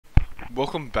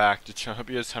Welcome back to the channel. Hope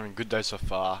you guys are having a good day so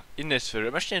far. In this video,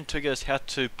 I'm actually going to show you guys how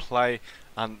to play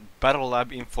Battle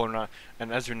Lab in Fortnite.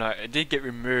 And as we know, it did get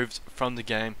removed from the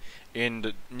game in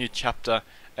the new chapter.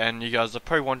 And you guys are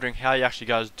probably wondering how you actually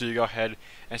guys do go ahead.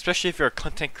 And especially if you're a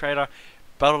content creator,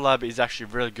 Battle Lab is actually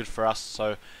really good for us.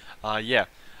 So, yeah.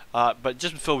 But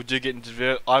just before we do get into the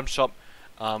video, item shop.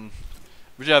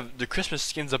 We do have the Christmas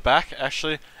skins are back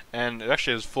actually, and it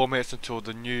actually is 4 minutes until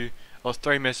the new, or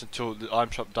 3 minutes until the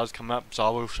item shop does come up. So I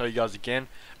will show you guys again.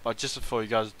 But just before you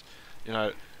guys,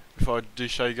 before I do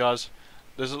show you guys,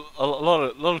 there's a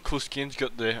lot of cool skins. You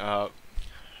got the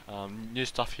new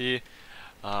stuff here.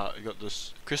 You got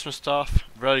this Christmas stuff,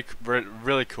 really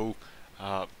cool.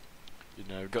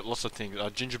 We've got lots of things.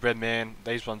 Gingerbread man,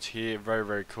 these ones here,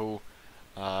 very cool.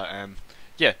 And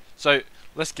yeah, so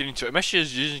let's get into it. I'm actually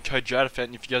just using code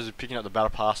Jaredfn. If you guys are picking up the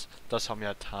battle pass, it does help me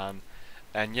out a ton.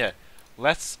 And yeah,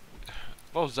 let's.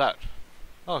 What was that?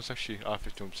 Oh, it's actually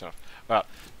 51% off. Alright,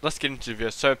 let's get into the video.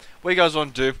 So what you guys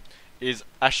want to do is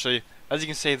actually, as you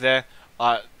can see there,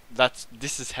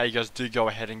 this is how you guys do go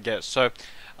ahead and get it. So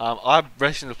I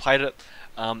recently played it.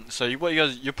 So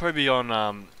you'll probably be on.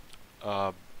 I'm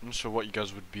not sure what you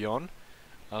guys would be on.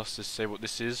 Let's just see what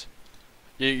this is.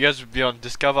 Yeah, you guys would be on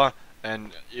Discover,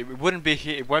 and it wouldn't be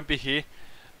here. It won't be here.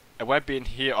 It won't be in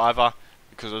here either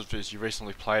because obviously you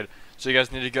recently played. So you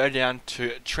guys need to go down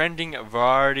to trending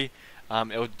variety.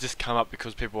 It will just come up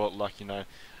because people are like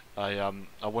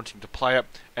are wanting to play it,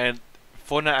 and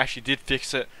Fortnite actually did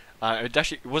fix it.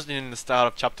 It wasn't in the start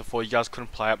of chapter 4. You guys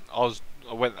couldn't play it. I was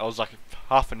like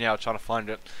half an hour trying to find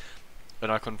it,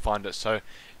 and I couldn't find it. So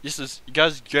you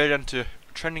guys go down to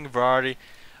trending variety.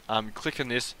 Click on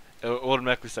this. It will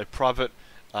automatically say private,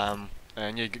 and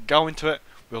you go into it.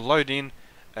 We'll load in,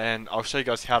 and I'll show you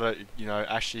guys how to,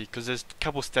 actually, because there's a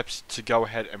couple steps to go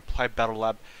ahead and play Battle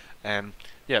Lab. And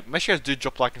yeah, make sure you guys do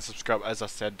drop like and subscribe. As I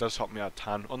said, it does help me out a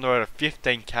ton. On the road to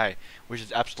 15k, which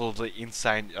is absolutely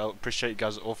insane. I appreciate you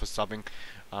guys all for subbing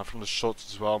from the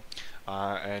shorts as well.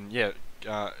 And yeah,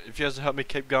 if you guys help me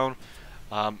keep going,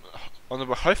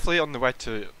 hopefully on the way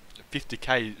to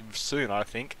 50k soon, I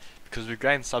think, because we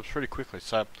gain subs pretty quickly.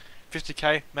 So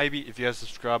 50k maybe if you guys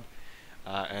subscribe.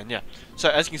 And yeah, so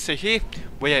as you can see here,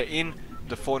 we are in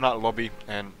the Fortnite lobby,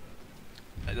 and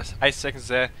there's 8 seconds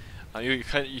there. You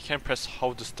can press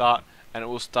hold to start, and it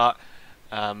will start.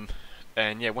 And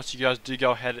yeah, once you guys do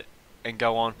go ahead and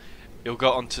go on, you'll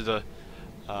go onto the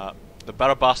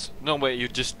battle bus. Normally you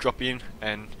just drop in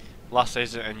and last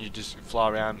season, and you just fly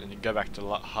around, and you go back to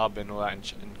the hub and all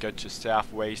that, and go to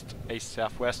southwest, east,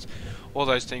 southwest, all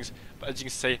those things. But as you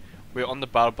can see, we're on the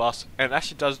battle bus, and it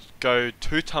actually does go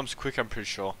 2 times quicker, I'm pretty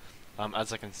sure.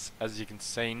 As you can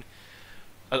see,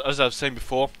 as I've seen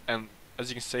before, and as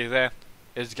you can see there,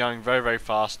 it's going very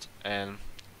fast. And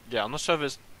yeah, I'm not sure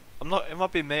if it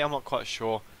might be me, I'm not quite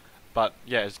sure, but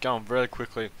yeah, it's going very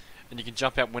quickly, and you can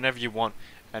jump out whenever you want,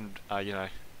 and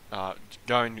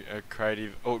go in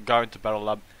creative or go into Battle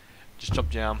Lab, just drop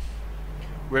down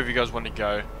wherever you guys want to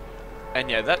go.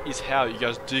 And yeah, that is how you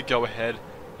guys do go ahead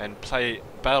and play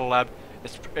Battle Lab.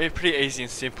 It's pretty easy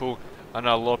and simple. I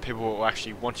know a lot of people are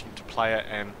actually wanting to play it,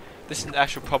 and this is an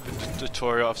actual proper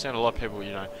tutorial. I've seen a lot of people,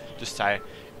 just say,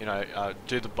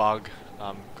 do the bug,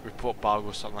 report bug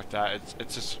or something like that.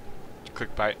 It's just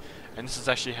clickbait, and this is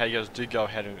actually how you guys do go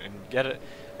ahead and get it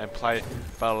and play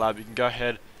Battle Lab. You can go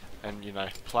ahead and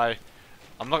play.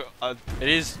 It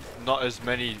is not as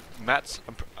many mats,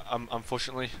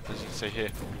 unfortunately, as you can see here.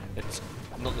 It's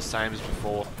not the same as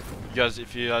before.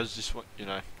 If you guys just want, you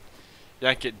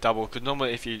don't get double, because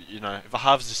normally if if I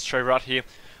harvest this tree right here,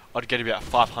 I'd get about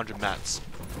 500 mats.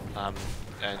 And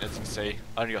as you can see,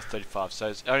 I only got 35, so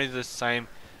it's only the same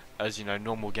as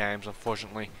normal games,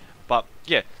 unfortunately. But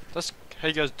yeah, that's how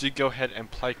you guys do go ahead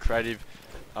and play creative,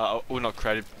 or not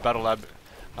creative, Battle Lab.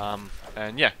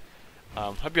 And yeah,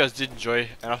 hope you guys did enjoy.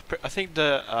 And I think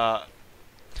the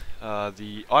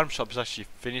item shop is actually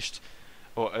finished,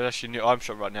 or it's actually a new item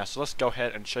shop right now. So let's go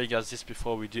ahead and show you guys this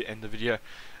before we do end the video.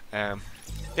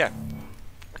 Yeah,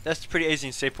 that's pretty easy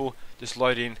and simple. Just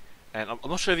load in, and I'm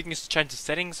not sure if you can change the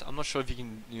settings. I'm not sure if you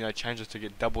can change it to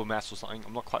get double mass or something.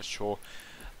 I'm not quite sure,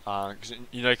 because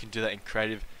you can do that in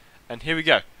creative. And here we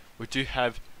go. We do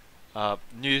have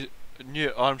new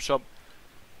item shop.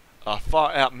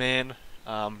 Fire Out Man,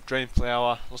 Dream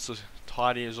Flower, also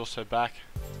Tidy is also back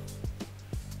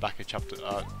in chapter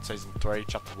season 3,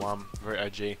 chapter 1, very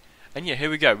OG. And yeah, here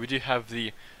we go. We do have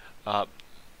the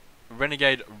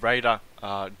Renegade Raider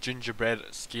gingerbread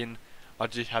skin. I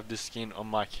do have this skin on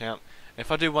my account. And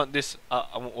if I do want this,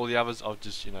 I want all the others, I'll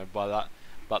just buy that.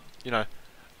 But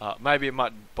maybe I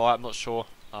might buy it, I'm not sure.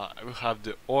 We'll have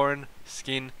the Orin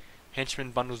skin,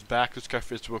 henchman bundles back. Let's go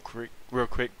through this real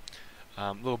quick.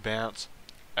 Little bounce,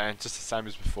 and just the same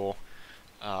as before.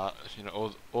 You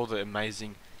know, all the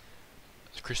amazing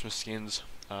Christmas skins.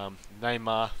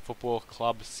 Neymar football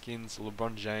club skins,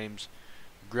 LeBron James,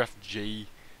 Graf G,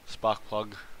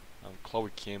 Sparkplug,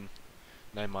 Chloe Kim,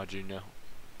 Neymar Jr.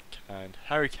 and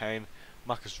Harry Kane,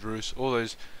 Marcus Roos, all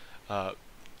those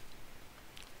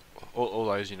all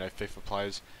those, you know, FIFA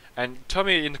players. And tell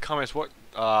me in the comments what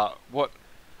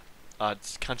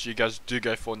country you guys do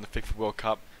go for in the FIFA World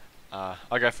Cup.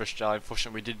 I go for Australia.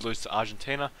 Unfortunately, we did lose to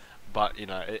Argentina, but you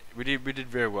know, we did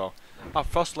very well. Our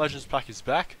Frost Legends pack is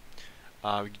back.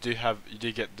 You do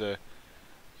get the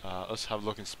let's have a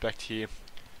look and inspect here.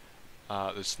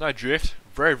 The Snowdrift,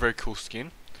 very cool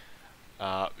skin.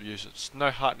 Use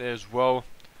Snow Heart there as well,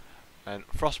 and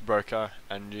Frostbroker,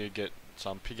 and you get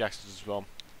some pickaxes as well.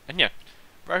 And yeah,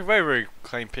 very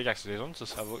clean pickaxes these ones.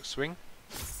 Just have a look, swing.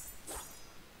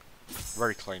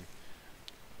 Very clean.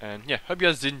 And yeah, hope you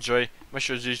guys did enjoy. Make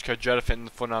sure to use code Jaredfn in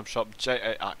the Fortnite shop,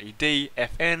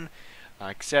 JAREDFN.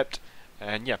 Accept.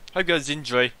 And yeah, hope you guys did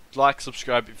enjoy. Like,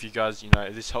 subscribe if you guys, you know,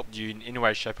 if this helped you in any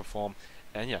way, shape or form.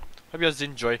 And yeah, hope you guys did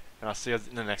enjoy, and I'll see you guys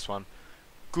in the next one.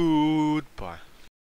 Goodbye.